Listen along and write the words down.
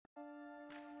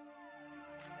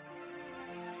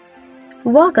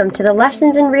Welcome to the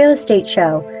Lessons in Real Estate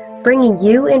Show, bringing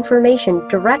you information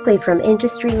directly from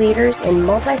industry leaders in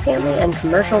multifamily and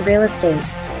commercial real estate.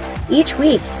 Each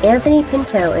week, Anthony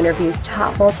Pinto interviews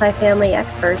top multifamily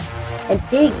experts and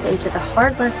digs into the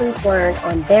hard lessons learned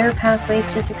on their pathways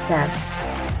to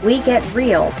success. We get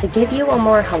real to give you a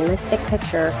more holistic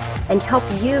picture and help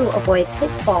you avoid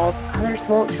pitfalls others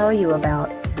won't tell you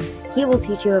about. He will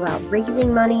teach you about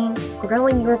raising money,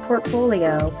 growing your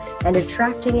portfolio, and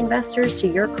attracting investors to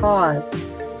your cause.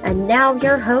 And now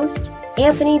your host,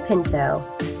 Anthony Pinto.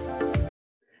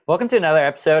 Welcome to another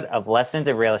episode of Lessons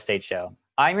in Real Estate Show.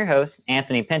 I'm your host,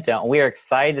 Anthony Pinto, and we are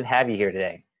excited to have you here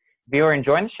today. If you are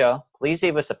enjoying the show, please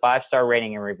leave us a 5-star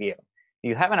rating and review. If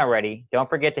you haven't already, don't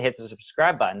forget to hit the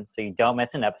subscribe button so you don't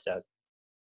miss an episode.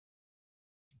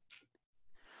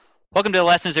 Welcome to the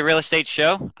Lessons in Real Estate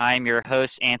Show. I'm your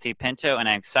host, Anthony Pinto, and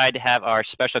I'm excited to have our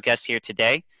special guest here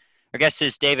today. Our guest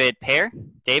is David Pere.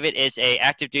 David is an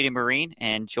active duty Marine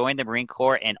and joined the Marine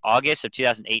Corps in August of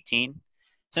 2018.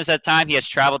 Since that time, he has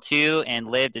traveled to and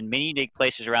lived in many unique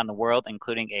places around the world,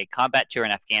 including a combat tour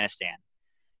in Afghanistan.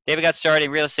 David got started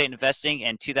in real estate investing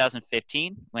in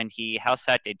 2015 when he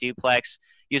house-hacked a duplex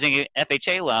using an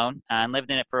FHA loan and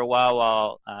lived in it for a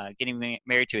while getting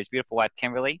married to his beautiful wife,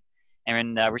 Kimberly,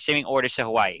 and receiving orders to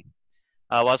Hawaii.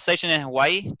 While stationed in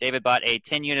Hawaii, David bought a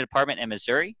 10-unit apartment in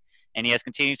Missouri, and he has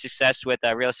continued success with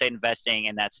real estate investing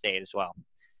in that state as well.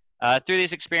 Through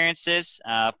these experiences,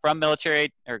 from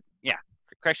military to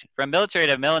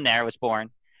millionaire was born,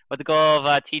 with the goal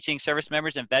of teaching service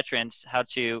members and veterans how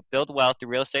to build wealth through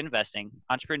real estate investing,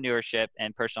 entrepreneurship,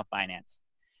 and personal finance.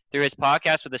 Through his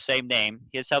podcast with the same name,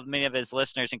 he has helped many of his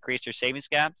listeners increase their savings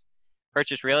gaps,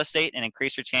 purchase real estate, and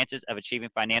increase your chances of achieving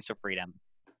financial freedom.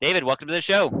 David, welcome to the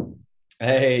show.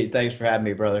 Hey, thanks for having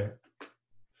me, brother.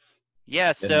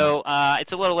 Yeah, so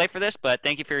it's a little late for this, but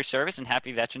thank you for your service and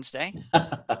happy Veterans Day.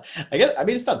 I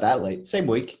me's not that late. Same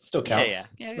week, still counts.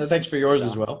 Yeah, thanks for yours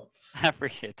as well. I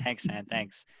appreciate it. Thanks, man.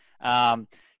 Thanks.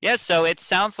 So it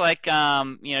sounds like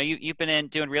you've been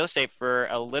doing real estate for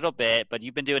a little bit, but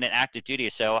you've been doing it active duty.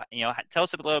 So tell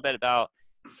us a little bit about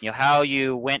how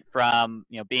you went from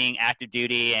being active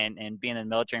duty and being in the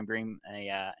military and being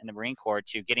in the Marine Corps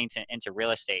to getting into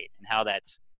real estate, and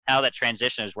how that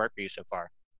transition has worked for you so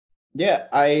far. Yeah,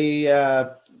 I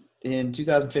in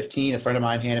 2015, a friend of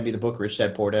mine handed me the book Rich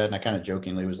Dad Poor Dad, and I kind of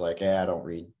jokingly was like, "Yeah, I don't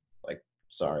read. Like,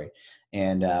 sorry."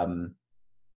 And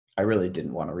I really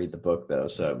didn't want to read the book though,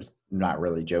 so I was not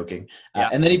really joking.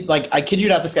 And then I kid you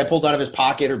not, this guy pulls out of his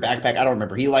pocket or backpack, I don't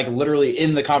remember. He literally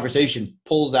in the conversation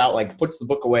pulls out, puts the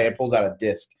book away and pulls out a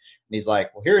disc. And he's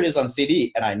like, "Well, here it is on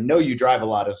CD. And I know you drive a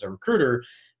lot as a recruiter,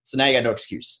 so now you got no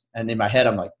excuse." And in my head,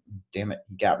 I'm like, damn it,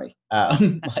 he got me.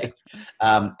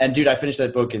 And dude, I finished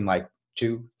that book in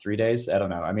 2-3 days. I don't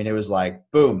know. I mean, it was like,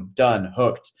 boom, done,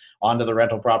 hooked. Onto the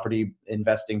rental property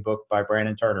investing book by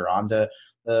Brandon Turner, onto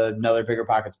another Bigger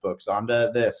Pockets books,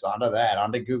 onto this, onto that,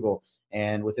 onto Google.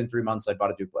 And within 3 months, I bought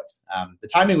a duplex. The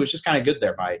timing was just kind of good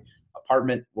there. My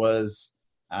apartment was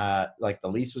the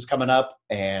lease was coming up,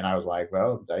 and I was like,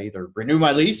 well, I either renew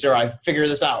my lease or I figure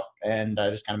this out. And I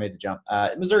just kind of made the jump.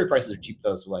 Missouri prices are cheap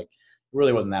though, so it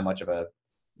really wasn't that much of a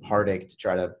heartache to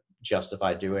try to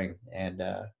justify doing. And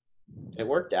it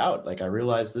worked out. I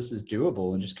realized this is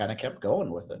doable and just kind of kept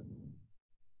going with it.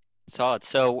 Solid.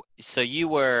 So you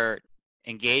were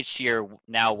engaged to your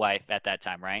now wife at that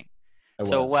time, right?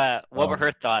 So what were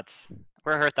her thoughts?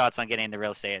 What were her thoughts on getting into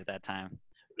real estate at that time?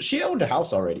 She owned a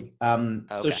house already.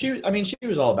 Okay. So she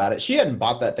was all about it. She hadn't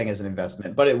bought that thing as an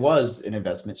investment, but it was an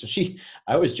investment. So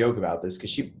I always joke about this because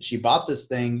she bought this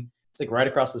thing. It's right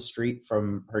across the street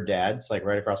from her dad's,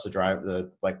 right across the drive, the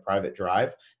private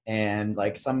drive. And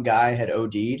some guy had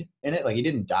OD'd in it. He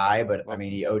didn't die, but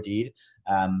he OD'd.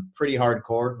 Pretty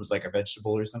hardcore. It was a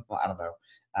vegetable or something. I don't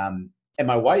know. And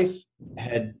my wife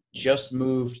had just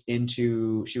moved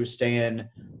she was staying,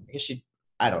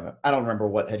 I don't know. I don't remember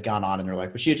what had gone on in her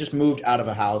life, but she had just moved out of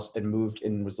a house and moved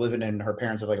and was living in her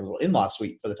parents' a little in-law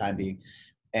suite for the time being.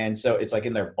 And so it's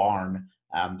in their barn.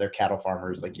 They're cattle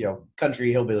farmers,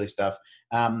 country hillbilly stuff.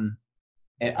 And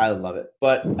I love it.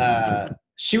 But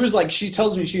she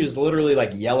tells me she was literally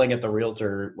yelling at the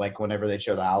realtor, whenever they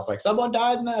show the house, someone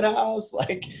died in that house.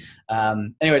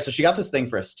 Anyway, so she got this thing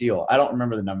for a steal. I don't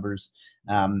remember the numbers,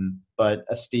 but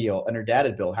a steal. And her dad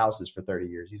had built houses for 30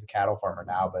 years. He's a cattle farmer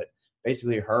now, but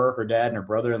basically her dad and her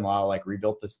brother-in-law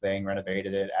rebuilt this thing,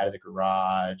 renovated it, added a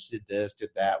garage, did this, did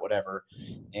that, whatever.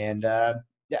 And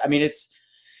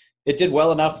it did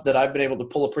well enough that I've been able to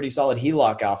pull a pretty solid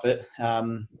HELOC off it.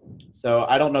 So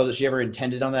I don't know that she ever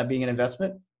intended on that being an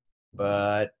investment,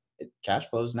 but it cash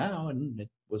flows now and it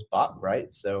was bought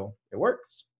right. So it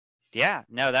works. Yeah,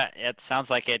 no, that it sounds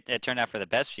like it turned out for the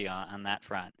best for you on that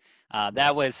front.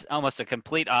 That was almost a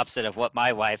complete opposite of what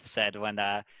my wife said when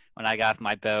I got off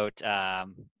my boat,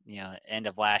 end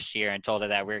of last year, and told her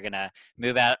that we were gonna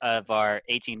move out of our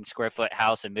 18 square foot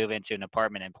house and move into an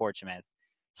apartment in Portsmouth.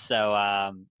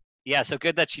 So yeah, so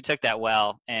good that she took that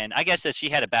well, and I guess that she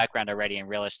had a background already in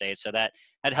real estate, so that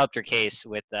helped her case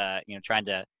with trying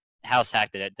to house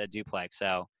hack the duplex.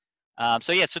 So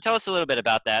yeah, so tell us a little bit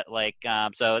about that. Like,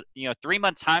 3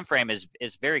 month time frame is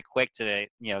very quick to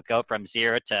go from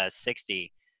 0 to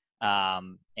 60.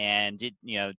 And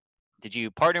did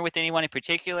you partner with anyone in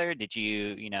particular? Did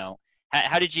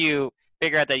how did you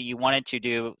figure out that you wanted to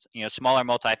do smaller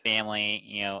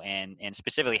multifamily, and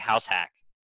specifically house hack?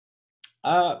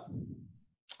 Uh,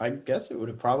 I guess it would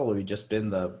have probably just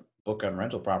been the book on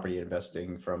rental property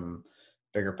investing from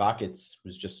Bigger Pockets.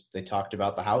 Was just they talked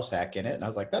about the house hack in it, and I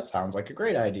was like, that sounds like a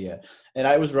great idea. And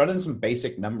I was running some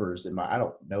basic numbers in my. I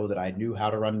don't know that I knew how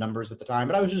to run numbers at the time,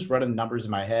 but I was just running numbers in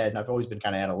my head, and I've always been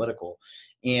kind of analytical.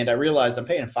 And I realized I'm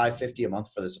paying $550 a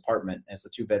month for this apartment, and it's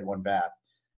a 2-bed, 1-bath.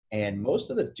 And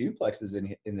most of the duplexes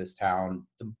in this town,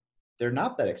 they're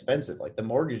not that expensive. Like the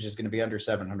mortgage is going to be under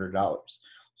 $700.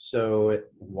 So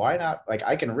why not? Like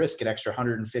I can risk an extra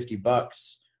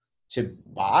 $150 to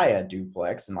buy a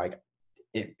duplex, and like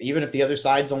even if the other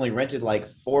side's only rented like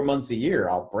 4 months a year,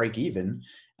 I'll break even.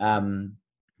 And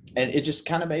it just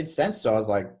kind of made sense. So I was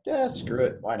like, yeah, screw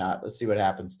it. Why not? Let's see what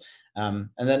happens. And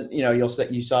then,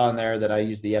 you saw in there that I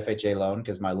used the FHA loan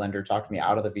because my lender talked me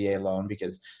out of the VA loan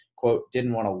because, quote,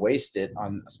 didn't want to waste it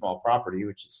on a small property,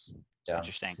 which is dumb.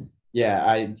 Interesting.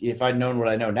 Yeah, if I'd known what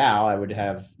I know now, I would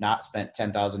have not spent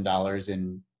 $10,000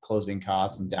 in closing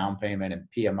costs and down payment and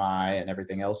PMI and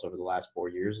everything else over the last 4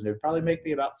 years, and it would probably make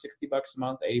me about $60 a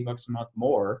month, $80 a month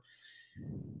more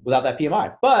without that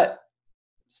PMI. But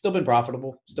still been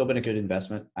profitable, still been a good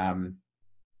investment.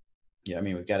 Yeah, I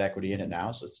mean we've got equity in it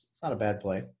now, so it's not a bad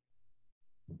play.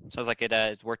 Sounds like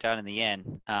it's worked out in the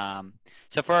end.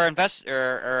 So for our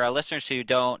investor or our listeners who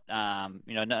don't,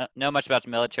 know much about the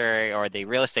military or the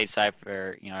real estate side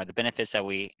for, the benefits that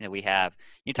we have,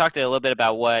 you talked a little bit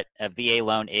about what a VA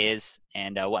loan is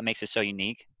and what makes it so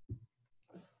unique.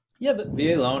 Yeah, the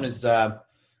VA loan is, the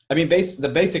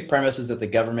basic premise is that the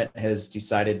government has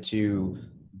decided to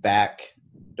back,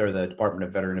 or the Department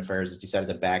of Veteran Affairs has decided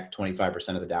to back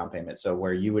 25% of the down payment. So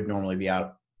where you would normally be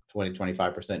out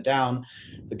 25% down,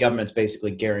 the government's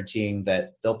basically guaranteeing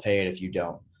that they'll pay it if you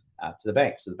don't to the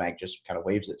bank. So the bank just kind of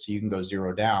waives it. So you can go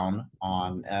zero down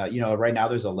on, right now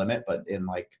there's a limit, but in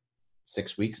like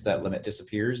 6 weeks, that limit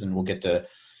disappears and we'll get to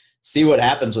see what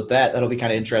happens with that. That'll be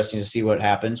kind of interesting to see what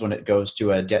happens when it goes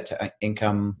to a debt to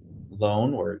income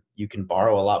loan where you can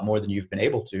borrow a lot more than you've been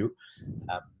able to.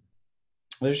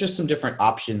 There's just some different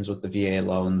options with the VA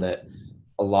loan that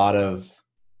a lot of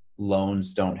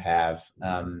loans don't have.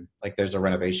 Like there's a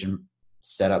renovation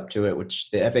setup to it, which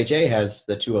the FHA has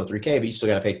the 203K, but you still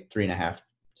got to pay 3.5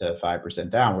 to 5%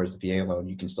 down. Whereas the VA loan,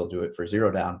 you can still do it for zero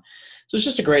down. So it's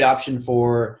just a great option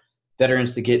for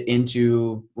veterans to get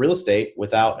into real estate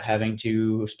without having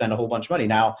to spend a whole bunch of money.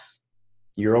 Now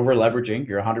you're over leveraging,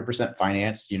 you're 100%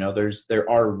 financed. There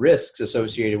are risks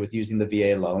associated with using the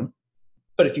VA loan,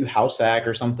 but if you house hack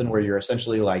or something where you're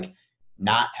essentially like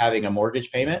not having a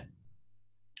mortgage payment,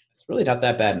 it's really not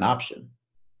that bad an option.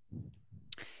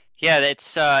 Yeah,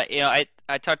 it's I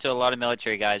talk to a lot of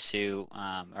military guys who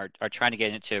are trying to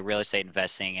get into real estate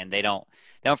investing, and they don't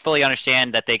fully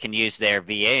understand that they can use their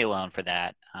VA loan for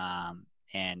that,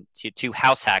 and to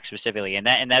house hack specifically, and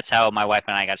that's how my wife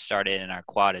and I got started in our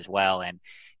quad as well. And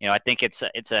I think it's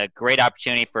a great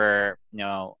opportunity for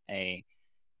a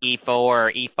E4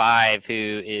 or E5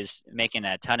 who is making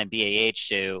a ton of BAH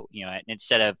to,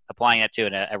 instead of applying that to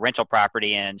a rental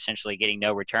property and essentially getting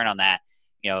no return on that,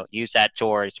 use that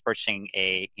towards purchasing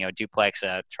a, duplex,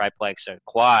 a triplex, a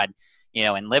quad,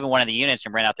 and live in one of the units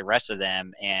and rent out the rest of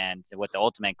them. And with the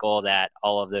ultimate goal that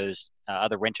all of those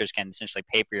other renters can essentially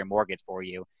pay for your mortgage for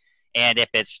you. And if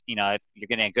it's, if you're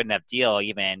getting a good enough deal,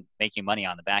 even making money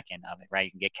on the back end of it, right?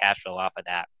 You can get cash flow off of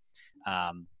that.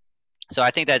 So I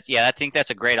think that's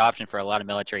a great option for a lot of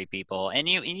military people. And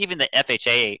even the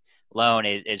FHA loan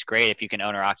is great if you can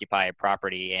own or occupy a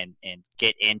property and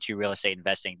get into real estate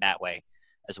investing that way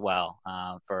as well.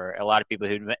 For a lot of people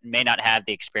who may not have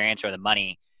the experience or the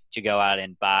money to go out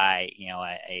and buy,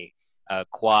 a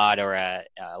quad or a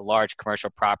large commercial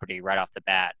property right off the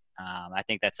bat. I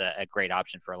think that's a great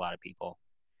option for a lot of people.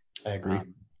 I agree.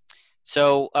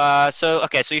 So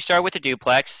you started with the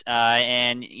duplex,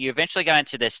 and you eventually got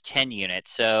into this 10 unit.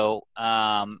 So,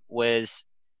 do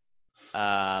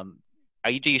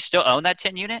you still own that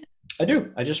 10 unit? I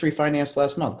do. I just refinanced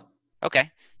last month. Okay.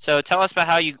 So tell us about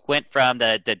how you went from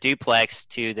the duplex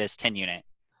to this 10 unit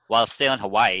while still in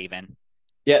Hawaii even.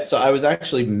 Yeah, so I was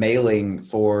actually mailing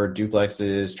for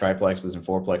duplexes, triplexes, and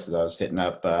fourplexes. I was hitting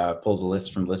up, pulled a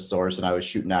list from ListSource, and I was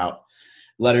shooting out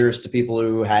letters to people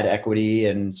who had equity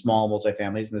and small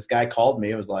multifamilies. And this guy called me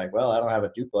and was like, "Well, I don't have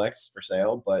a duplex for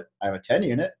sale, but I have a 10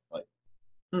 unit." Like,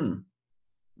 all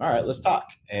right, let's talk.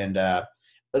 And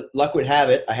luck would have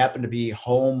it, I happened to be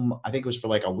home. I think it was for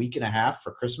like a week and a half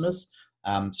for Christmas.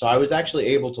 So I was actually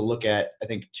able to look at, I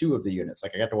think, two of the units.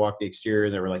 Like I got to walk the exterior.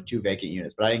 There were like two vacant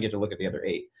units, but I didn't get to look at the other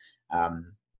 8.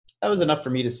 That was enough for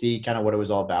me to see kind of what it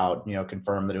was all about,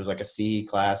 confirm that it was like a C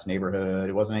class neighborhood.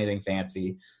 It wasn't anything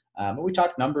fancy. But we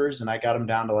talked numbers and I got them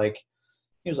down to like,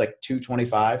 it was like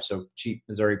 225. So cheap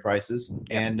Missouri prices.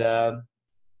 Yeah. And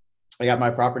I got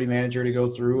my property manager to go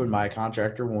through and my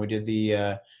contractor when we did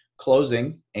the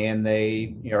closing, and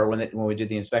they, when we did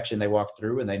the inspection, they walked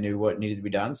through and they knew what needed to be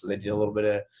done. So they did a little bit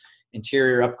of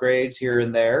interior upgrades here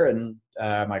and there, and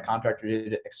my contractor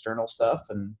did external stuff,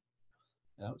 and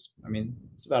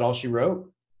it's about all she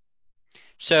wrote.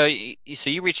 So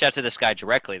you reached out to this guy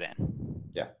directly then?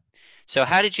 Yeah. So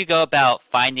how did you go about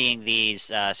finding these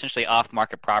essentially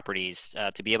off-market properties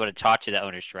to be able to talk to the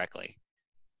owners directly?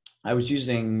 I was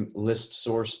using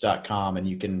listsource.com, and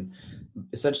you can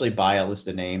essentially buy a list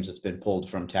of names that's been pulled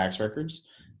from tax records.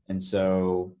 And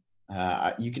so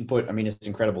you can put, it's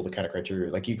incredible the kind of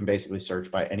criteria. Like you can basically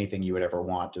search by anything you would ever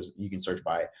want. You can search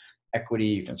by equity,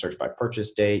 you can search by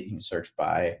purchase date, you can search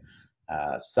by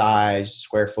size,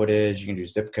 square footage, you can do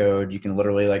zip code, you can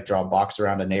literally like draw a box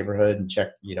around a neighborhood and check,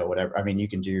 whatever. You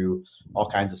can do all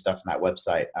kinds of stuff on that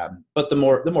website. But the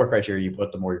more criteria you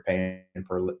put, the more you're paying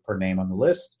per name on the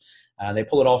list. They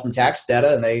pull it all from tax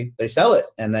data and they sell it.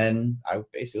 And then I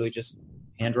basically just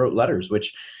hand wrote letters,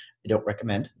 which I don't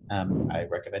recommend. I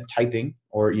recommend typing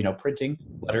or, printing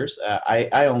letters.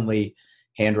 I only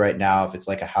handwrite now if it's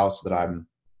like a house that I'm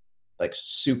like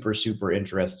super, super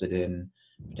interested in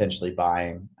potentially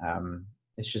buying.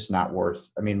 It's just not worth,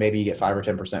 maybe you get 5 or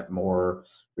 10% more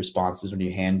responses when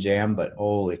you hand jam, but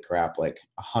holy crap, like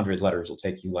 100 letters will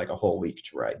take you like a whole week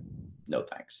to write. No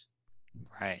thanks.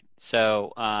 Right.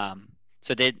 So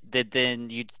did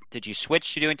you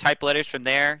switch to doing type letters from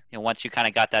there? Once you kind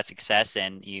of got that success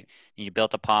and you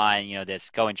built upon this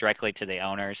going directly to the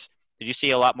owners, did you see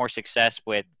a lot more success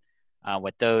with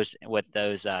those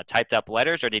typed up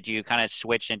letters, or did you kind of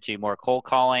switch into more cold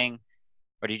calling,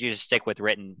 or did you just stick with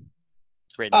written?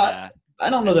 I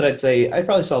don't know that I'd say I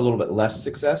probably saw a little bit less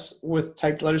success with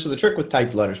typed letters. So the trick with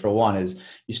typed letters, for one, is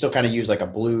you still kind of use like a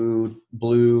blue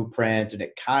print, and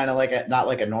it kind of like not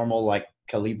like a normal like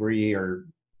Calibri or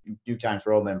New Times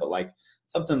Roman, but like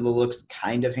something that looks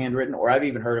kind of handwritten. Or I've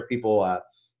even heard of people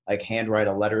like handwrite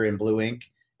a letter in blue ink,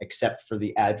 except for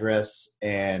the address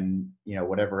and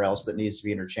whatever else that needs to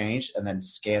be interchanged, and then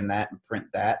scan that and print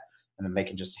that, and then they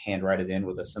can just handwrite it in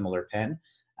with a similar pen.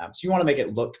 So you want to make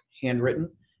it look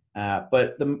handwritten.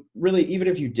 But even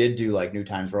if you did do like New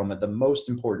Times Roman, the most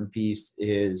important piece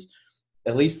is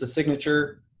at least the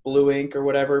signature, blue ink or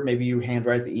whatever. Maybe you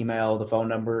handwrite the email, the phone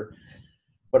number,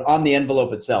 but on the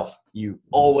envelope itself, you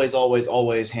always, always,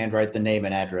 always handwrite the name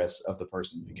and address of the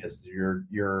person, because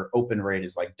your open rate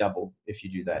is like double if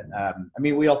you do that.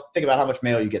 We all think about how much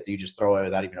mail you get that you just throw away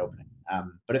without even opening.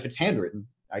 But if it's handwritten,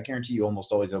 I guarantee you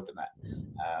almost always open that.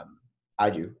 I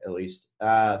do, at least.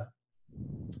 But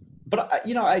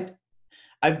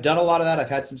I've done a lot of that. I've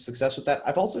had some success with that.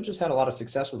 I've also just had a lot of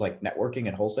success with like networking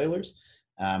and wholesalers.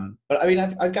 But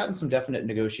I've gotten some definite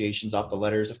negotiations off the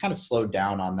letters. I've kind of slowed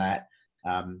down on that,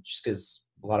 just because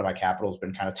a lot of my capital has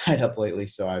been kind of tied up lately.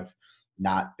 So I've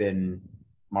not been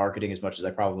marketing as much as I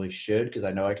probably should, because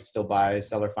I know I could still buy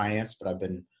seller finance, but I've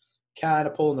been kind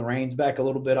of pulling the reins back a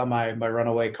little bit on my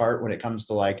runaway cart when it comes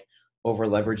to like over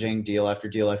leveraging deal after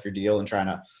deal after deal and trying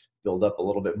to build up a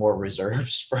little bit more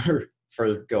reserves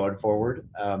for going forward.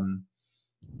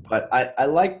 But I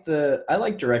like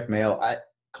direct mail.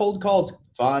 Cold calls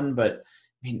fun, but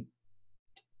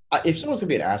if someone's gonna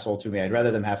be an asshole to me, I'd rather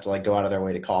them have to like go out of their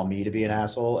way to call me to be an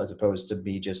asshole, as opposed to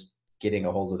me just getting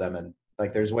a hold of them. And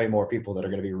like, there's way more people that are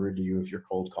going to be rude to you if you're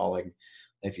cold calling.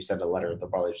 If you send a letter, they'll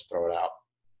probably just throw it out.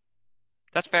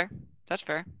 That's fair.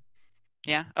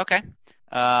 Yeah. Okay.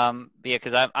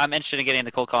 Because I'm interested in getting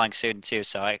into cold calling soon too,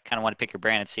 so I kind of want to pick your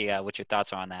brain and see what your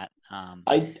thoughts are on that.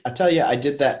 I tell you, I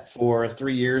did that for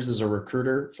 3 years as a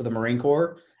recruiter for the Marine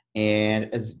Corps, and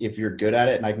if you're good at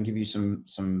it, and I can give you some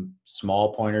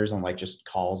small pointers on like just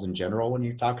calls in general when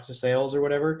you talk to sales or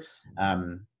whatever.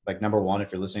 Like number one,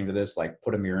 if you're listening to this, like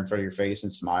put a mirror in front of your face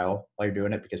and smile while you're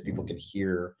doing it, because people can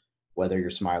hear whether you're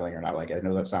smiling or not. Like I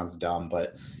know that sounds dumb,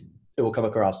 but it will come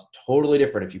across totally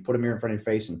different if you put a mirror in front of your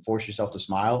face and force yourself to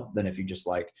smile than if you just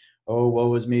like, oh,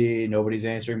 woe is me, nobody's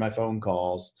answering my phone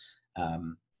calls.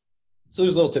 So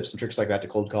there's little tips and tricks like that to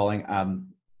cold calling.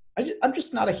 I'm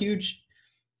just not a huge,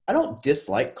 I don't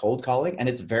dislike cold calling, and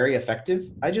it's very effective.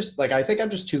 I think I'm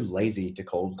just too lazy to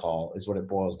cold call is what it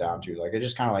boils down to. Like, I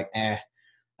just kind of like, I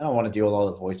don't want to deal with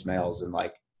all the voicemails and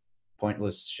like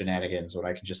pointless shenanigans when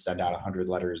I can just send out 100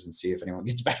 letters and see if anyone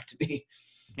gets back to me.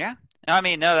 Yeah. No, I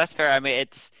mean, no, that's fair. I mean,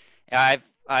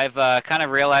 I've kind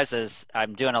of realized as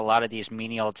I'm doing a lot of these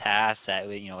menial tasks that,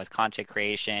 with content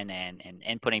creation and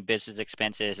inputting business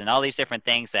expenses and all these different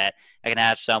things that I can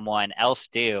have someone else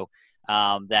do,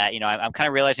 that, I'm kind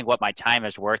of realizing what my time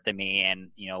is worth to me and,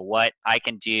 what I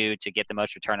can do to get the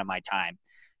most return on my time.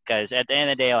 Because at the end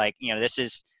of the day, like, this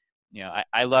is,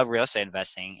 I love real estate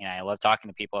investing and I love talking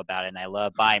to people about it and I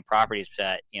love buying properties,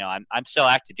 but, I'm still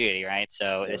active duty, right?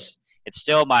 So it's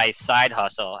still my side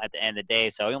hustle at the end of the day.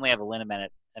 So I only have a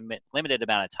limited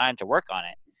amount of time to work on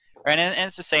it. Right. And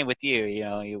it's the same with you,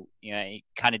 you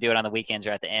kind of do it on the weekends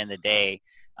or at the end of the day.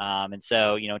 And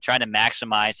so, trying to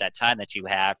maximize that time that you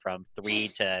have from 3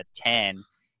 to 10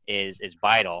 is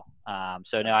vital.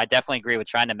 So no, I definitely agree with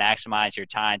trying to maximize your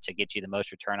time to get you the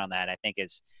most return on that. I think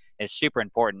is super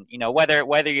important.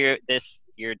 Whether your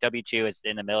W-2 is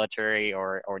in the military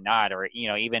or not, or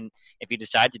even if you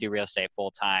decide to do real estate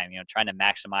full time, trying to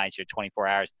maximize your 24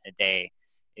 hours a day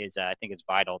is I think is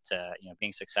vital to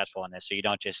being successful in this. So you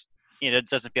don't just it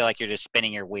doesn't feel like you're just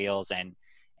spinning your wheels and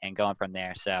going from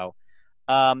there. So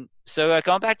going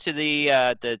back to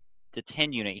the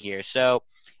 10 unit here. So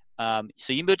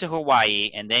you moved to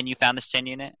Hawaii and then you found this 10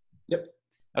 unit? Yep.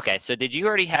 Okay, so did you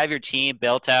already have your team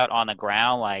built out on the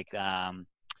ground, like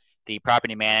the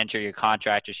property manager, your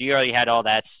contractors? You already had all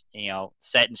that,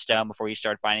 set in stone before you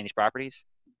started finding these properties?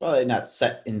 Well, not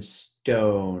set in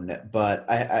stone, but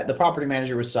the property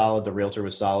manager was solid. The realtor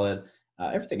was solid.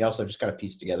 Everything else I've just got to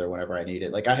piece together whenever I need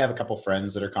it. Like, I have a couple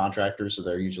friends that are contractors, so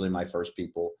they're usually my first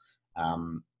people.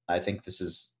 I think this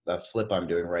is the flip I'm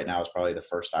doing right now is probably the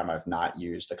first time I've not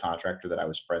used a contractor that I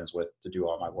was friends with to do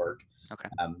all my work. Okay.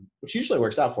 Which usually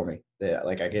works out for me.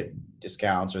 I get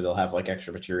discounts or they'll have like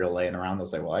extra material laying around. They'll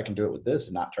say, well, I can do it with this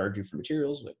and not charge you for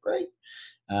materials. Like, great.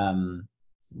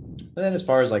 But then as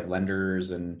far as like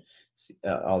lenders and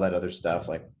all that other stuff,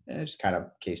 like just kind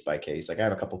of case by case. Like, I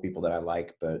have a couple people that I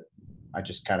like, but I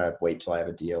just kind of wait till I have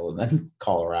a deal and then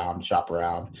call around, shop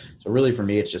around. So really for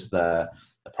me, it's just the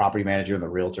property manager and the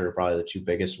realtor are probably the two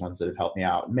biggest ones that have helped me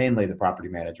out, mainly the property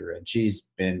manager. And she's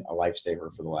been a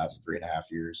lifesaver for the last 3.5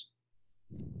 years.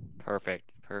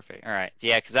 Perfect. All right.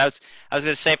 Yeah, because I was going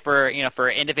to say for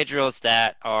individuals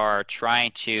that are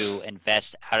trying to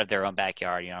invest out of their own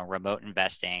backyard, remote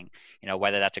investing,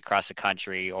 whether that's across the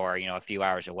country or a few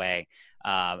hours away,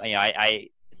 I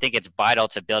think it's vital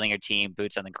to building your team,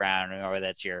 boots on the ground, or whether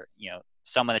that's your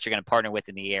someone that you're going to partner with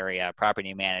in the area, a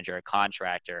property manager, a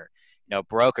contractor,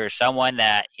 broker, someone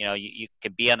that you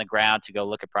can be on the ground to go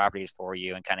look at properties for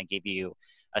you and kind of give you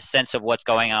a sense of what's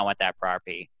going on with that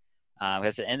property.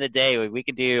 Because at the end of the day, we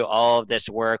can do all of this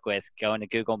work with going to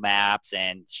Google Maps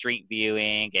and street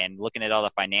viewing and looking at all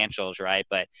the financials, right?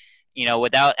 But,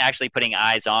 without actually putting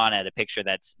eyes on at a picture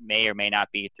that's may or may not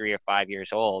be 3 or 5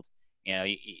 years old,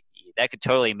 that could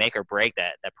totally make or break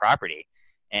that property.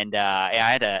 And I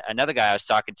had another guy I was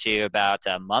talking to about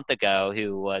a month ago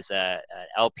who was an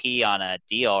LP on a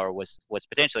deal, or was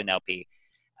potentially an LP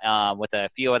with a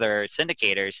few other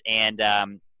syndicators.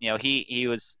 And, he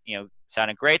was,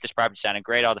 sounded great. This property sounded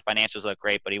great. All the financials looked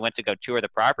great, but he went to go tour the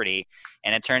property.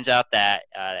 And it turns out that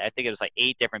I think it was like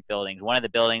 8 different buildings. One of the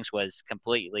buildings was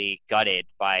completely gutted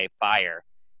by fire,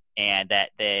 and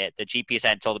that the GPS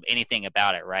hadn't told him anything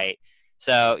about it, right?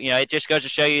 So, it just goes to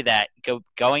show you that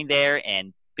going there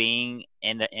and being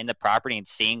in the property and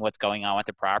seeing what's going on with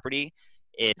the property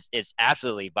is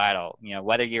absolutely vital.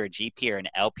 Whether you're a GP or an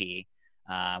LP,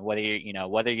 whether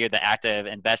you're the active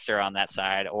investor on that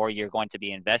side, or you're going to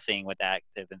be investing with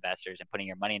active investors and putting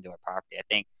your money into a property, I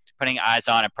think putting eyes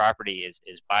on a property is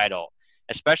vital,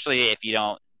 especially if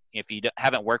you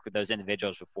haven't worked with those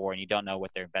individuals before and you don't know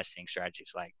what their investing strategy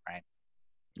is like, right?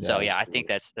 Yeah, so yeah, I think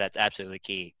that's absolutely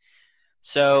key.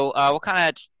 So we'll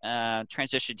kind of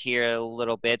transition here a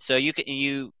little bit. So you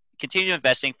continue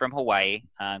investing from Hawaii,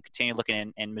 continue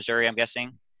looking in Missouri, I'm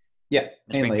guessing. Yeah,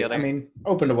 mainly. I mean,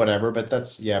 open to whatever, but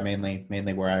that's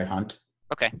mainly where I hunt.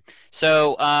 Okay,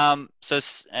 so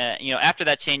after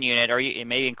that 10 unit, or you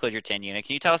maybe include your 10 unit,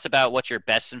 can you tell us about what your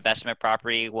best investment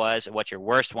property was, what your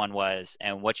worst one was,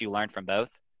 and what you learned from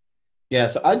both? Yeah,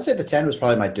 so I'd say the 10 was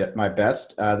probably my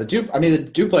best. The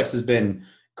duplex has been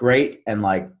great and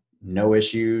like no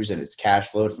issues, and it's cash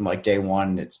flowed from like day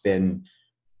one. It's been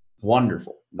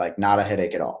wonderful, like not a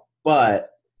headache at all. But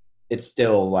it's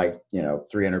still like,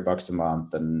 $300 a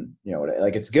month, and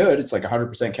like it's good. It's like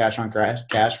 100% cash on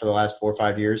cash for the last 4 or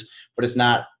 5 years, but it's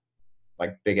not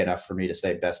like big enough for me to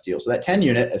say best deal. So that 10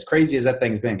 unit, as crazy as that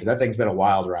thing's been, because that thing's been a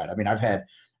wild ride. I mean, I've had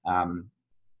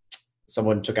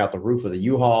someone took out the roof of the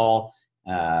U-Haul,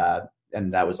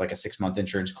 and that was like a 6-month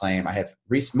insurance claim. I have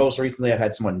most recently I've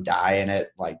had someone die in it,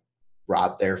 like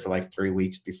rot there for like 3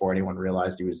 weeks before anyone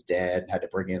realized he was dead. Had to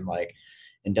bring in like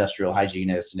industrial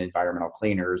hygienists and environmental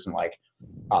cleaners, and like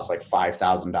cost like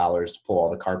 $5,000 to pull all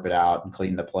the carpet out and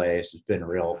clean the place. It's been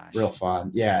real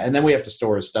fun. Yeah. And then we have to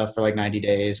store his stuff for like 90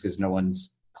 days because no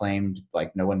one's claimed,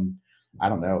 like no one, I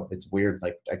don't know. It's weird.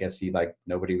 Like, I guess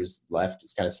nobody was left.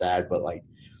 It's kind of sad, but like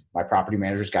my property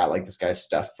manager's got like this guy's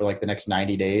stuff for like the next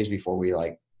 90 days before we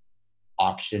like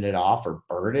auction it off or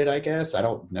burn it, I guess. I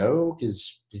don't know.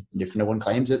 Cause if no one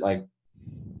claims it, like,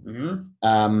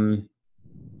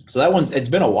 so it's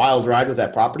been a wild ride with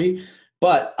that property,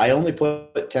 but I only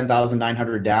put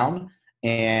 $10,900 down,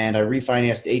 and I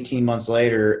refinanced 18 months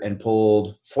later and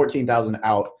pulled $14,000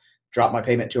 out, dropped my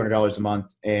payment $200 a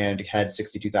month, and had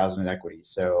 $62,000 in equity.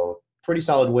 So pretty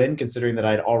solid win considering that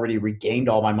I'd already regained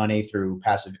all my money through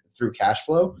cash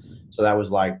flow. So that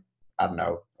was like, I don't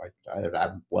know, like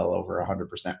I'm well over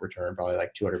 100% return, probably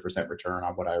like 200% return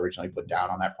on what I originally put down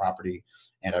on that property.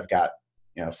 And I've got,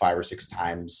 5 or 6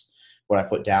 times what I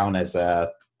put down as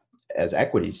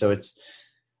equity. So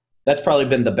that's probably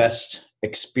been the best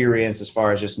experience as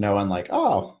far as just knowing like,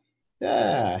 oh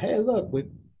yeah, hey, look, we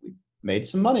made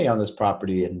some money on this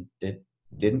property and it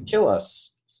didn't kill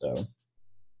us. So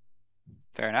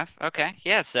fair enough. Okay.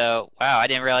 Yeah. So, wow, I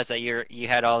didn't realize that you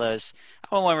had all those,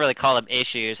 I don't want to really call them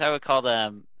issues. I would call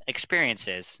them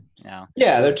experiences,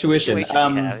 Yeah, they're tuition.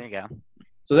 There you go.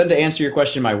 So then to answer your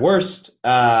question, my worst,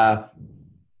 man,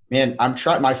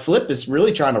 my flip is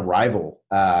really trying to rival.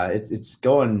 It's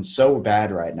going so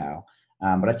bad right now.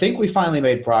 But I think we finally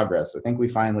made progress. I think we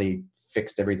finally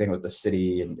fixed everything with the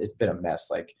city, and it's been a mess.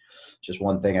 Like just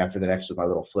one thing after the next with my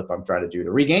little flip I'm trying to do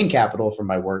to regain capital from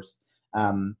my worst.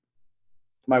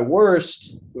 My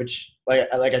worst, which like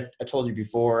I told you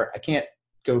before, I can't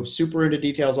go super into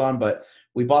details on, but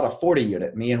we bought a 40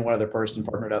 unit. Me and one other person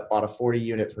partnered up, bought a 40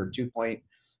 unit for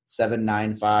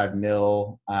 2.795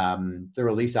 mil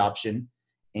through a lease option,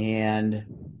 and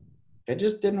it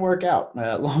just didn't work out.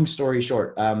 Long story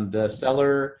short, the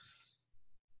seller,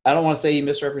 I don't want to say he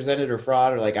misrepresented or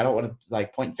fraud, or like I don't want to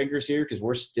like point fingers here because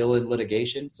we're still in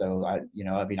litigation. So I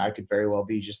could very well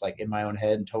be just like in my own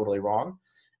head and totally wrong.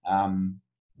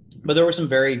 But there were some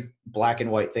very black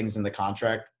and white things in the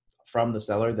contract from the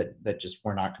seller that just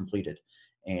were not completed,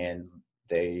 and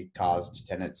they caused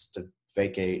tenants to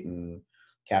vacate and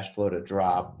cash flow to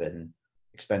drop and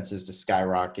expenses to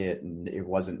skyrocket, and it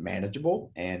wasn't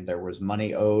manageable. And there was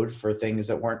money owed for things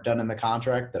that weren't done in the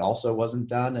contract that also wasn't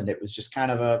done. And it was just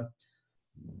kind of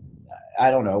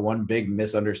one big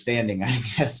misunderstanding, I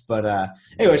guess. But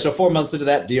anyway, so 4 months into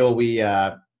that deal, we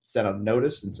sent a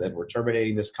notice and said, we're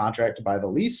terminating this contract to buy the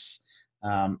lease.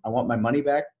 I want my money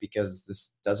back because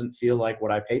this doesn't feel like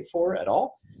what I paid for at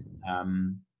all.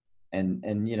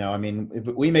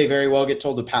 We may very well get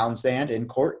told to pound sand in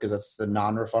court because that's the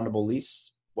non-refundable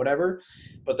lease, whatever.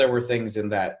 But there were things in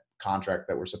that contract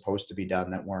that were supposed to be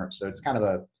done that weren't. So it's kind of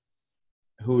a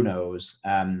who knows.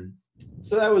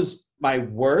 So that was my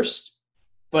worst.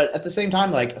 But at the same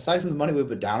time, like aside from the money we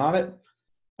put down on it,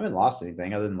 I haven't lost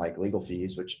anything other than like legal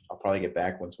fees, which I'll probably get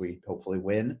back once we hopefully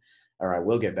win, or I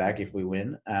will get back if we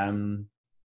win. And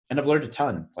I've learned a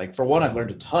ton. Like for one, I've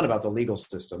learned a ton about the legal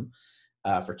system.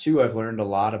 For two, I've learned a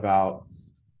lot about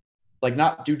like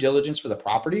not due diligence for the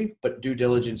property, but due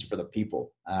diligence for the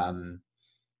people. Man,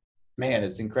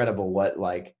 it's incredible what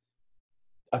like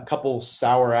a couple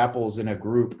sour apples in a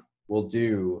group will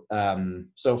do.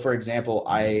 So for example,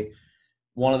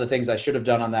 one of the things I should have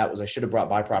done on that was I should have brought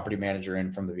my property manager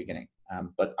in from the beginning.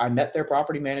 But I met their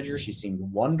property manager. She seemed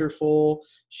wonderful.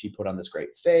 She put on this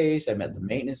great face. I met the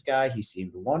maintenance guy. He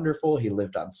seemed wonderful. He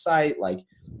lived on site, like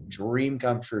dream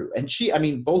come true. And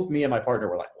both me and my partner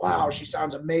were like, wow, she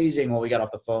sounds amazing when we got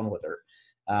off the phone with her.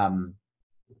 And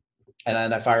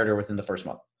then I fired her within the first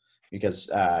month because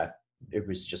it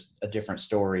was just a different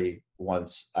story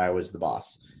once I was the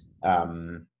boss.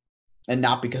 And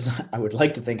not because I would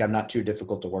like to think I'm not too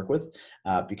difficult to work with,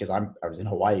 because I was in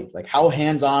Hawaii. Like how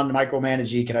hands-on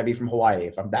micromanaging can I be from Hawaii?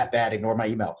 If I'm that bad, ignore my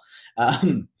email.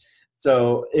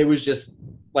 So it was just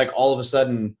like all of a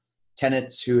sudden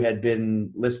tenants who had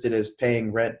been listed as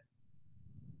paying rent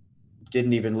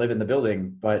didn't even live in the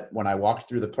building. But when I walked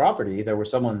through the property, there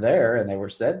was someone there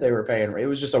and said they were paying. It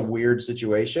was just a weird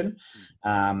situation.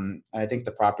 I think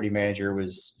the property manager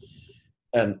was,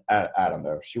 and I don't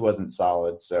know, she wasn't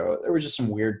solid. So there were just some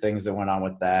weird things that went on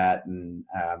with that. And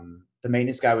the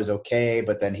maintenance guy was okay,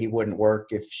 but then he wouldn't work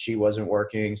if she wasn't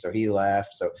working. So he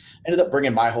left. So I ended up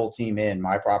bringing my whole team in.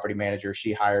 My property manager,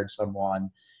 she hired someone.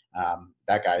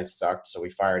 That guy sucked. So we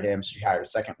fired him. She hired a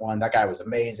second one. That guy was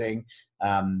amazing.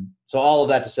 So all of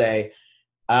that to say,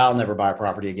 I'll never buy a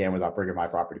property again without bringing my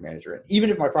property manager in. Even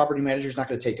if my property manager is not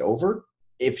going to take over,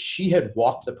 if she had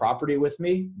walked the property with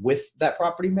me, with that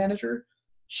property manager,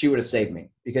 she would have saved me,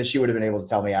 because she would have been able to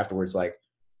tell me afterwards, like,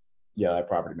 yeah, that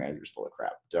property manager is full of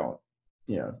crap. Don't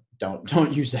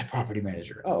use that property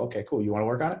manager. Oh, okay, cool. You want to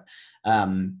work on it?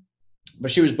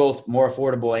 But she was both more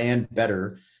affordable and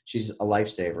better. She's a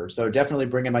lifesaver. So definitely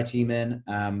bringing my team in.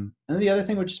 And then the other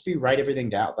thing would just be write everything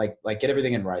down, like get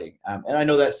everything in writing. And I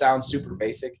know that sounds super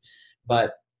basic,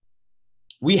 but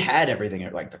we had everything.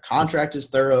 Like the contract is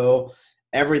thorough.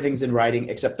 Everything's in writing,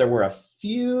 except there were a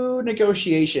few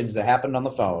negotiations that happened on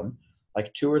the phone,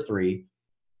 like 2 or 3.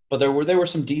 But there were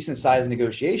some decent sized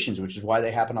negotiations, which is why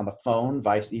they happen on the phone,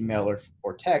 vice email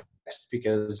or text,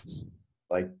 because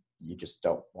like you just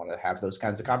don't want to have those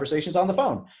kinds of conversations on the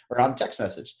phone or on text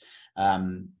message.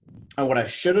 And what I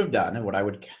should have done, and what I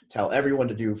would tell everyone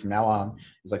to do from now on,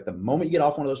 is like the moment you get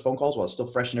off one of those phone calls while it's still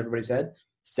fresh in everybody's head,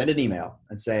 send an email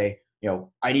and say,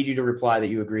 I need you to reply that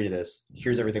you agree to this.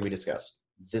 Here's everything we discussed.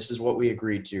 This is what we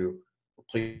agreed to.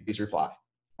 Please reply.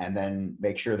 And then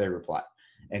make sure they reply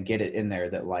and get it in there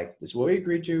that, like, this is what we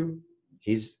agreed to.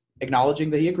 He's acknowledging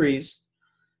that he agrees.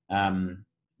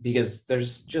 Because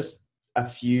there's just a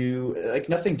few, like,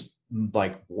 nothing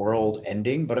like world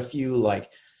ending, but a few like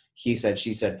he said,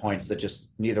 she said points that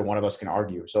just neither one of us can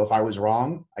argue. So if I was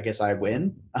wrong, I guess I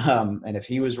win. And if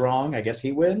he was wrong, I guess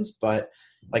he wins. But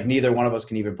like neither one of us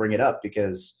can even bring it up,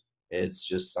 because it's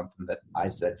just something that I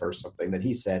said versus something that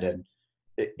he said. And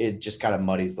it just kind of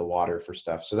muddies the water for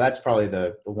stuff. So that's probably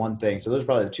the one thing. So those are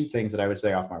probably the 2 things that I would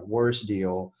say off my worst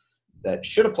deal that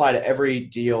should apply to every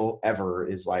deal ever,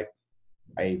 is like,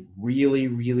 I really,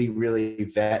 really, really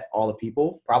vet all the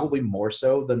people, probably more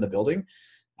so than the building.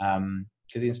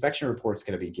 Because the inspection report's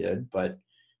going to be good, but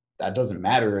that doesn't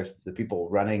matter if the people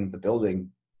running the building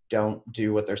don't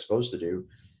do what they're supposed to do.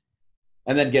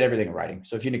 And then get everything in writing.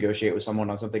 So if you negotiate with someone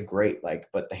on something, great.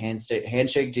 But the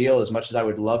handshake deal, as much as I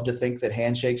would love to think that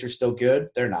handshakes are still good,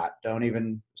 they're not.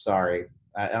 Sorry.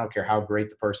 I don't care how great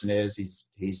the person is.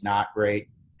 He's not great.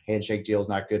 Handshake deal is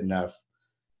not good enough.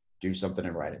 Do something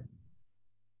in writing.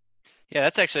 Yeah,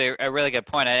 that's actually a really good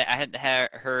point. I hadn't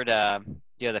heard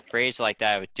the phrase like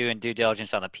that, with doing due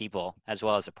diligence on the people as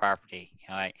well as the property.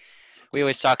 We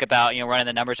always talk about running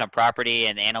the numbers on property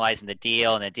and analyzing the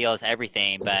deal, and the deal is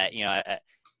everything. But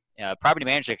a property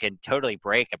manager can totally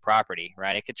break a property,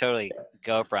 right? It could totally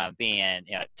go from being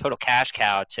a total cash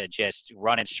cow to just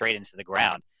running straight into the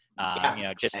ground. And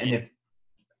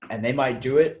they might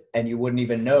do it, and you wouldn't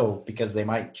even know, because they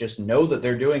might just know that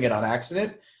they're doing it on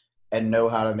accident and know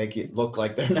how to make it look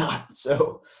like they're not.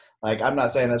 So, like, I'm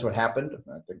not saying that's what happened.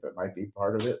 I think that might be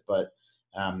part of it, but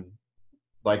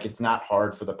like, it's not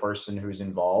hard for the person who's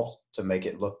involved to make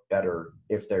it look better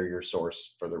if they're your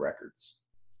source for the records.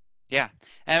 Yeah.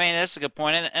 I mean, that's a good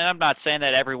point. And I'm not saying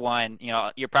that everyone,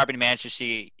 your property managers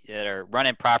that are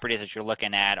running properties that you're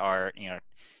looking at are,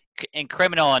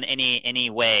 criminal in any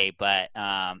way, but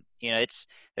there's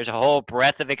a whole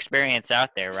breadth of experience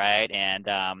out there, right? And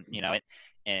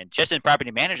and just in property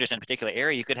managers in a particular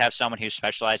area, you could have someone who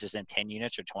specializes in 10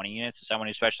 units or 20 units, and someone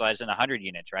who specializes in 100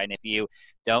 units, right? And if you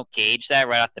don't gauge that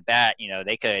right off the bat,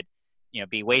 they could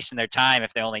be wasting their time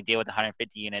if they only deal with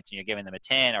 150 units and you're giving them a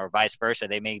 10, or vice versa.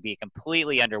 They may be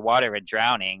completely underwater and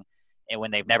drowning, and when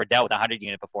they've never dealt with a 100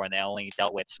 unit before and they only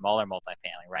dealt with smaller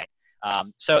multifamily, right?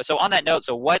 So on that note,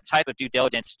 so what type of due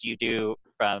diligence do you do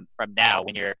from now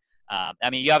when you're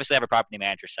you obviously have a property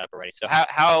manager set up already. So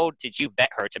how did you vet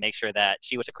her to make sure that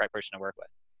she was the correct person to work with?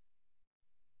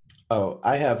 Oh,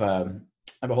 I have a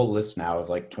whole list now of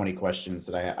like 20 questions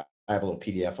that I have a little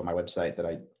PDF on my website that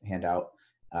I hand out.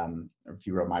 If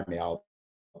you remind me, I'll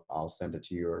send it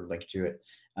to you or link to it.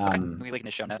 We link in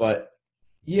the show notes. But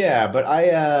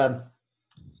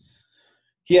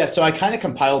so I kind of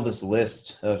compiled this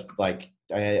list of like,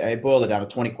 I boiled it down to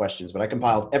 20 questions, but I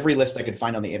compiled every list I could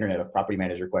find on the internet of property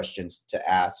manager questions to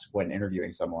ask when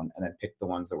interviewing someone, and then picked the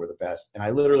ones that were the best. And I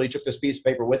literally took this piece of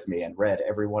paper with me and read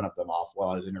every one of them off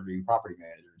while I was interviewing property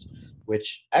managers,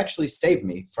 which actually saved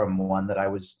me from one that I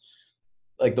was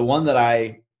like, the one that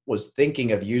I was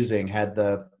thinking of using they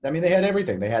had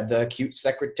everything. They had the cute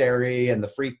secretary and the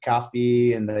free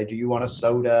coffee and the do you want a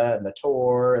soda and the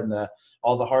tour and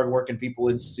all the hardworking people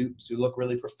in suits who look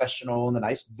really professional and the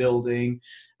nice building.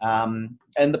 And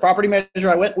the property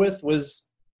manager I went with was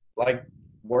like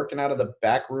working out of the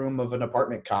back room of an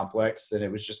apartment complex, and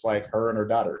it was just like her and her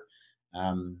daughter.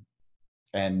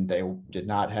 And they did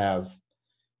not have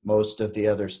most of the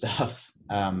other stuff.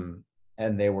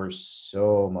 And they were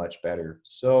so much better,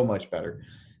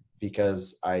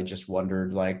 because I just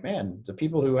wondered, like, man, the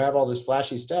people who have all this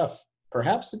flashy stuff,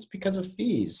 perhaps it's because of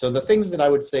fees. So the things that I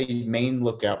would say you mainly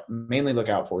look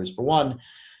out for is, for one,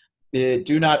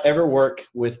 do not ever work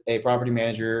with a property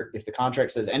manager if the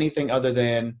contract says anything other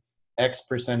than X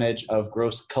percentage of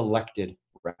gross collected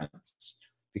rents.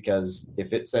 Because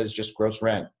if it says just gross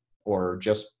rent, or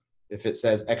just if it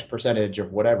says X percentage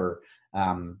of whatever,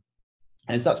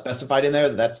 and it's not specified in there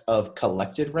that that's of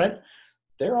collected rent,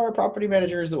 there are property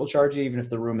managers that will charge you even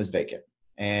if the room is vacant.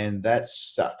 And that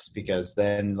sucks, because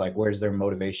then, like, where's their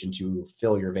motivation to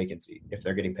fill your vacancy if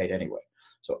they're getting paid anyway?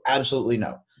 So absolutely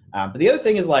no. But the other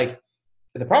thing is, like,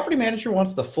 if the property manager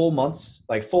wants the full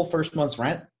first month's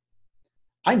rent,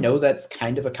 I know that's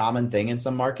kind of a common thing in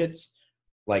some markets.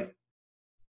 Like,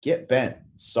 get bent.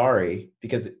 Sorry.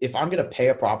 Because if I'm going to pay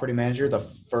a property manager the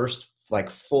first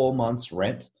full month's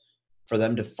rent for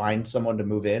them to find someone to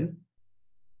move in,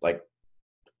 like,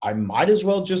 I might as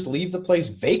well just leave the place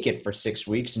vacant for 6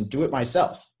 weeks and do it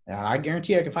myself. And I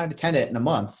guarantee I can find a tenant in a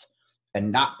month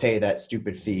and not pay that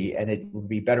stupid fee, and it would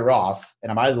be better off,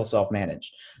 and I might as well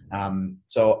self-manage.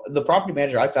 So the property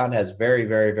manager I found has very,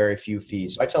 very, very few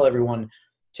fees. So I tell everyone,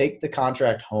 take the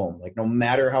contract home. Like, no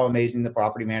matter how amazing the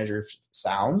property manager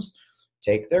sounds,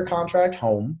 take their contract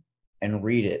home and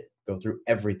read it. Go through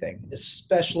everything,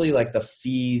 especially like the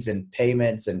fees and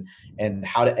payments and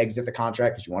how to exit the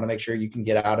contract, because you want to make sure you can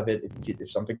get out of it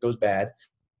if something goes bad.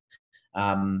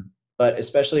 But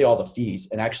especially all the fees,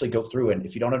 and actually go through it. And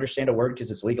if you don't understand a word because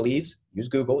it's legalese, use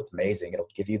Google. It's amazing. It'll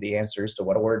give you the answers to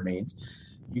what a word means.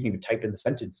 You can even type in the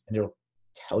sentence and it'll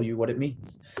tell you what it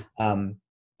means.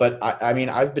 But I mean,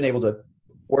 I've been able to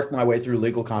work my way through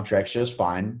legal contracts just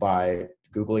fine by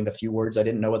Googling the few words I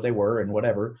didn't know what they were and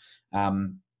whatever.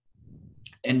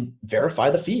 And verify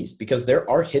the fees, because there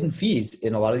are hidden fees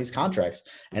in a lot of these contracts.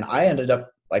 And I ended up,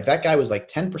 like, that guy was like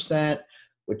 10%,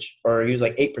 or he was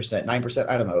like 8%, 9%.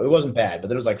 I don't know. It wasn't bad, but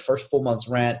there was like first full month's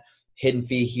rent, hidden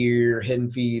fee here, hidden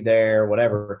fee there,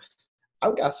 whatever.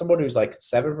 I got someone who's like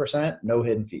 7%, no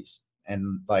hidden fees.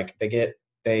 And like the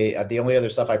only other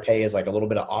stuff I pay is like a little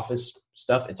bit of office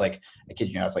stuff. It's like, I kid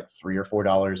you not, it's like $3 or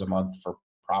 $4 a month for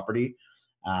property.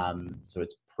 So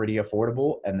it's pretty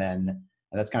affordable. And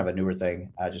that's kind of a newer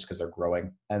thing, just because they're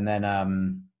growing. And then,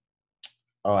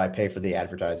 I pay for the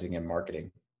advertising and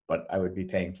marketing, but I would be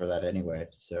paying for that anyway.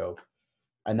 So,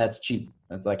 and that's cheap.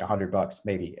 That's like $100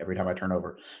 maybe every time I turn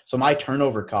over. So my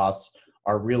turnover costs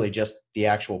are really just the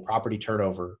actual property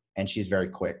turnover, and she's very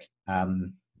quick.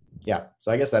 Yeah.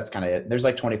 So I guess that's kind of it. There's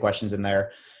like 20 questions in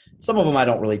there. Some of them I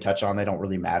don't really touch on. They don't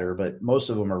really matter, but most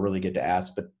of them are really good to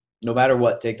ask. But no matter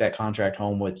what, take that contract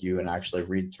home with you and actually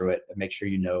read through it and make sure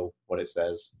you know what it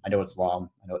says. I know it's long.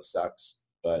 I know it sucks,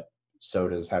 but so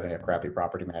does having a crappy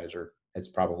property manager. It's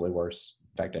probably worse.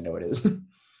 In fact, I know it is.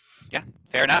 Yeah,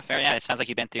 fair enough. It sounds like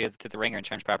you've been through the ringer in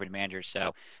terms of property managers.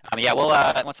 So, yeah, we'll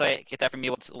once I get that from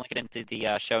you, we'll link it into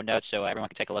the show notes so everyone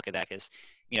can take a look at that. Because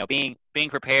being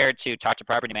prepared to talk to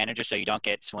property managers so you don't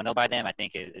get swindled by them, I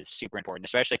think is super important,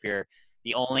 especially if you're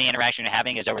the only interaction you're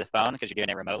having is over the phone because you're doing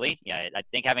it remotely. Yeah, I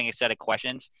think having a set of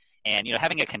questions and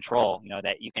having a control,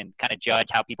 that you can kind of judge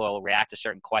how people will react to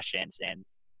certain questions, and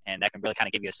that can really kind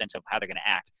of give you a sense of how they're going to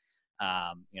act.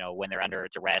 When they're under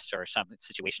duress or some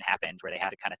situation happens where they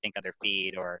have to kind of think on their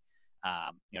feet or,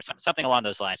 something along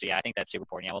those lines. So yeah, I think that's super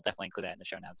important. Yeah, we'll definitely include that in the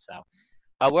show notes. So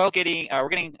we're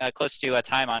getting close to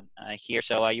time on here.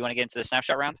 So you want to get into the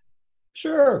snapshot round?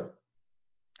 Sure.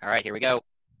 All right, here we go.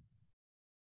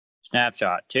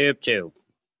 Snapshot, tube 2.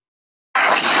 All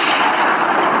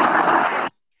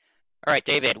right,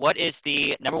 David, what is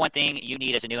the number one thing you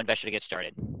need as a new investor to get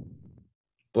started?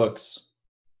 Books.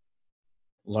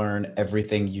 Learn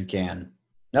everything you can.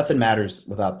 Nothing matters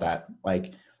without that.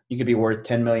 Like, you could be worth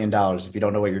 $10 million. If you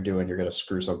don't know what you're doing, you're going to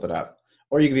screw something up.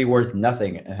 Or you could be worth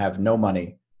nothing and have no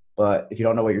money. But if you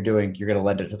don't know what you're doing, you're going to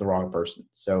lend it to the wrong person.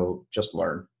 So just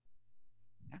learn.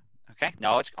 Okay,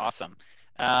 knowledge. Awesome.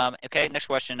 Okay, next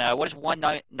question. What is one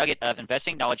nugget of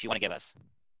investing knowledge you want to give us?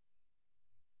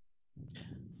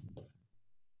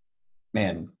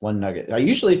 Man, one nugget. I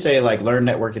usually say like learn,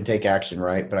 network, and take action,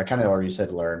 right? But I kind of already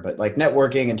said learn. But like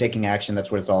networking and taking action, that's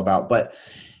what it's all about. But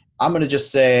I'm going to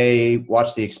just say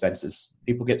watch the expenses.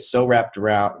 People get so wrapped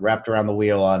around the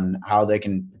wheel on how they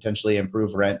can potentially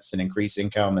improve rents and increase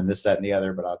income and this, that, and the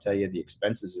other. But I'll tell you, the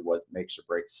expenses is what makes or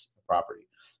breaks a property.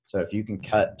 So if you can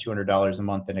cut $200 a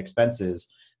month in expenses,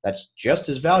 that's just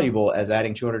as valuable as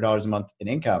adding $200 a month in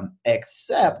income,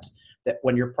 except that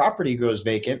when your property goes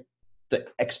vacant, the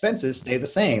expenses stay the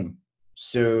same.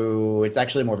 So it's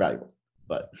actually more valuable.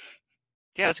 But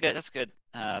yeah, that's good. That's a good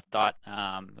thought.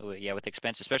 Yeah, with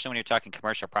expenses, especially when you're talking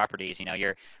commercial properties,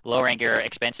 you're lowering your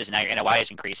expenses, and now your NOI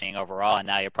is increasing overall, and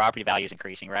now your property value is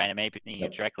increasing, right? And maybe you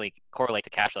directly correlate to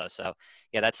cash flow. So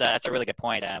yeah, that's a really good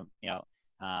point. On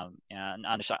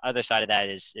the other side of that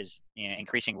is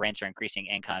increasing rents or increasing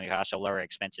income. You can also lower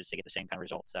expenses to get the same kind of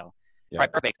result. So, all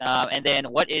right, perfect. And then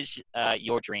what is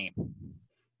your dream?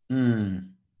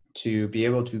 To be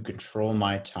able to control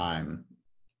my time.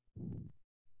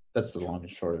 That's the long and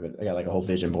short of it. I got like a whole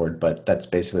vision board, but that's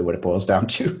basically what it boils down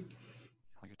to.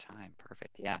 All your time.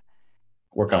 Perfect. Yeah.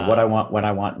 Work on what I want, when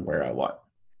I want, and where I want.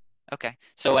 Okay.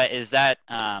 So is that,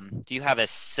 do you have a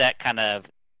set kind of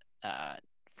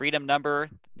freedom number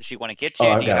that you want to get to?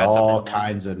 I've got all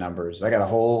kinds of numbers. I got a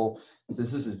whole,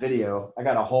 since this is video, I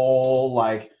got a whole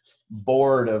like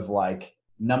board of like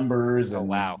numbers and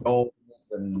goals.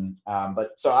 And,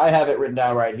 but so I have it written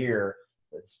down right here.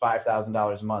 It's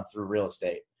 $5,000 a month through real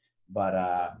estate.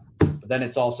 But then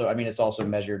it's also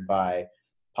measured by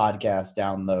podcast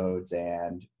downloads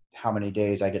and how many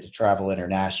days I get to travel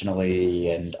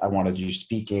internationally. And I want to do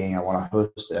speaking. I want to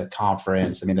host a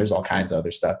conference. I mean, there's all kinds of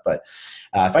other stuff. But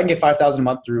if I can get $5,000 a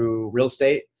month through real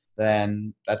estate,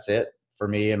 then that's it for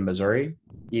me in Missouri.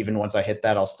 Even once I hit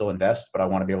that, I'll still invest. But I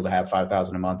want to be able to have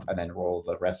 $5,000 a month and then roll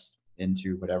the rest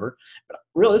into whatever. But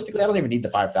realistically, I don't even need the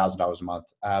 $5,000 a month.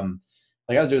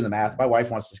 Like I was doing the math. My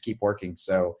wife wants to keep working.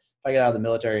 So if I get out of the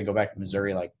military and go back to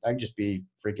Missouri, like I can just be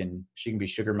freaking, she can be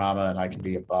sugar mama and I can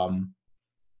be a bum.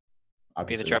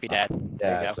 Obviously, be the trophy dad.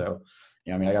 Yeah. So,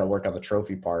 I mean, I got to work on the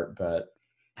trophy part, but.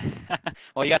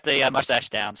 Well, you got the mustache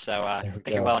down. So I think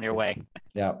you're well on your way.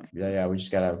 Yeah. We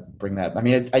just got to bring that. I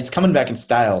mean, it's coming back in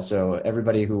style. So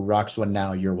everybody who rocks one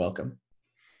now, you're welcome.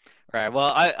 All right.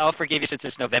 Well, I'll forgive you since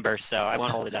it's November, so I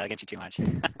won't hold it against you too much.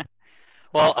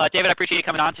 Well, David, I appreciate you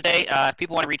coming on today. If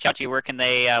people want to reach out to you, where can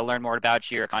they learn more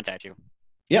about you or contact you?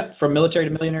 Yeah, from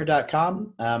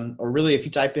militarytomillionaire.com. Or really, if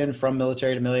you type in From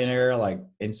Military to Millionaire, like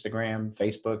Instagram,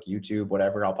 Facebook, YouTube,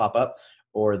 whatever, I'll pop up.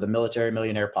 Or the Military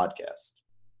Millionaire Podcast.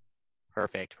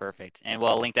 Perfect. And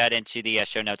we'll link that into the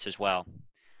show notes as well.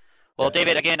 Well,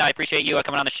 David, again, I appreciate you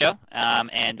coming on the show.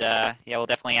 We'll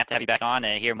definitely have to have you back on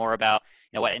and hear more about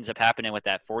what ends up happening with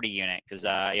that 40 unit, because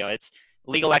it's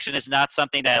legal action is not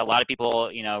something that a lot of people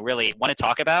really want to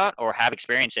talk about or have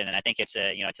experience in, and I think it's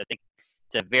a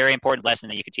very important lesson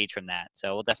that you could teach from that.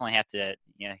 So we'll definitely have to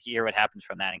hear what happens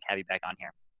from that and have you back on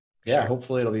here. Yeah,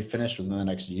 hopefully it'll be finished within the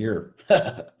next year.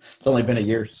 It's only been a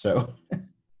year, so.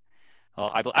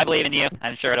 Well, I believe in you.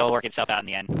 I'm sure it'll work itself out in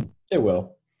the end. It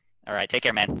will. All right, take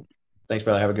care, man. Thanks,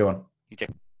 brother. Have a good one. You too.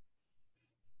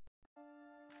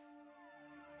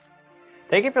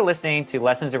 Thank you for listening to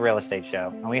Lessons of Real Estate Show,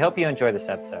 and we hope you enjoyed this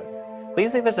episode.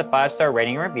 Please leave us a 5-star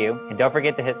rating and review, and don't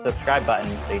forget to hit the subscribe button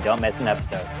so you don't miss an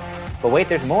episode. But wait,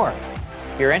 there's more.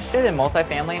 If you're interested in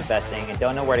multifamily investing and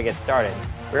don't know where to get started,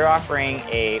 we're offering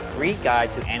a free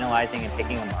guide to analyzing and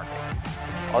picking a market.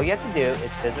 All you have to do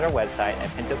is visit our website at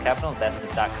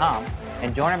pintocapitalinvestments.com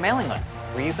and join our mailing list,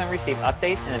 where you can receive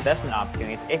updates and investment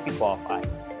opportunities if you qualify.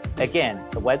 Again,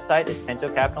 the website is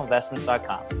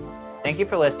pintocapitalinvestments.com. Thank you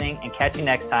for listening, and catch you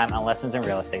next time on Lessons in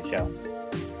Real Estate Show.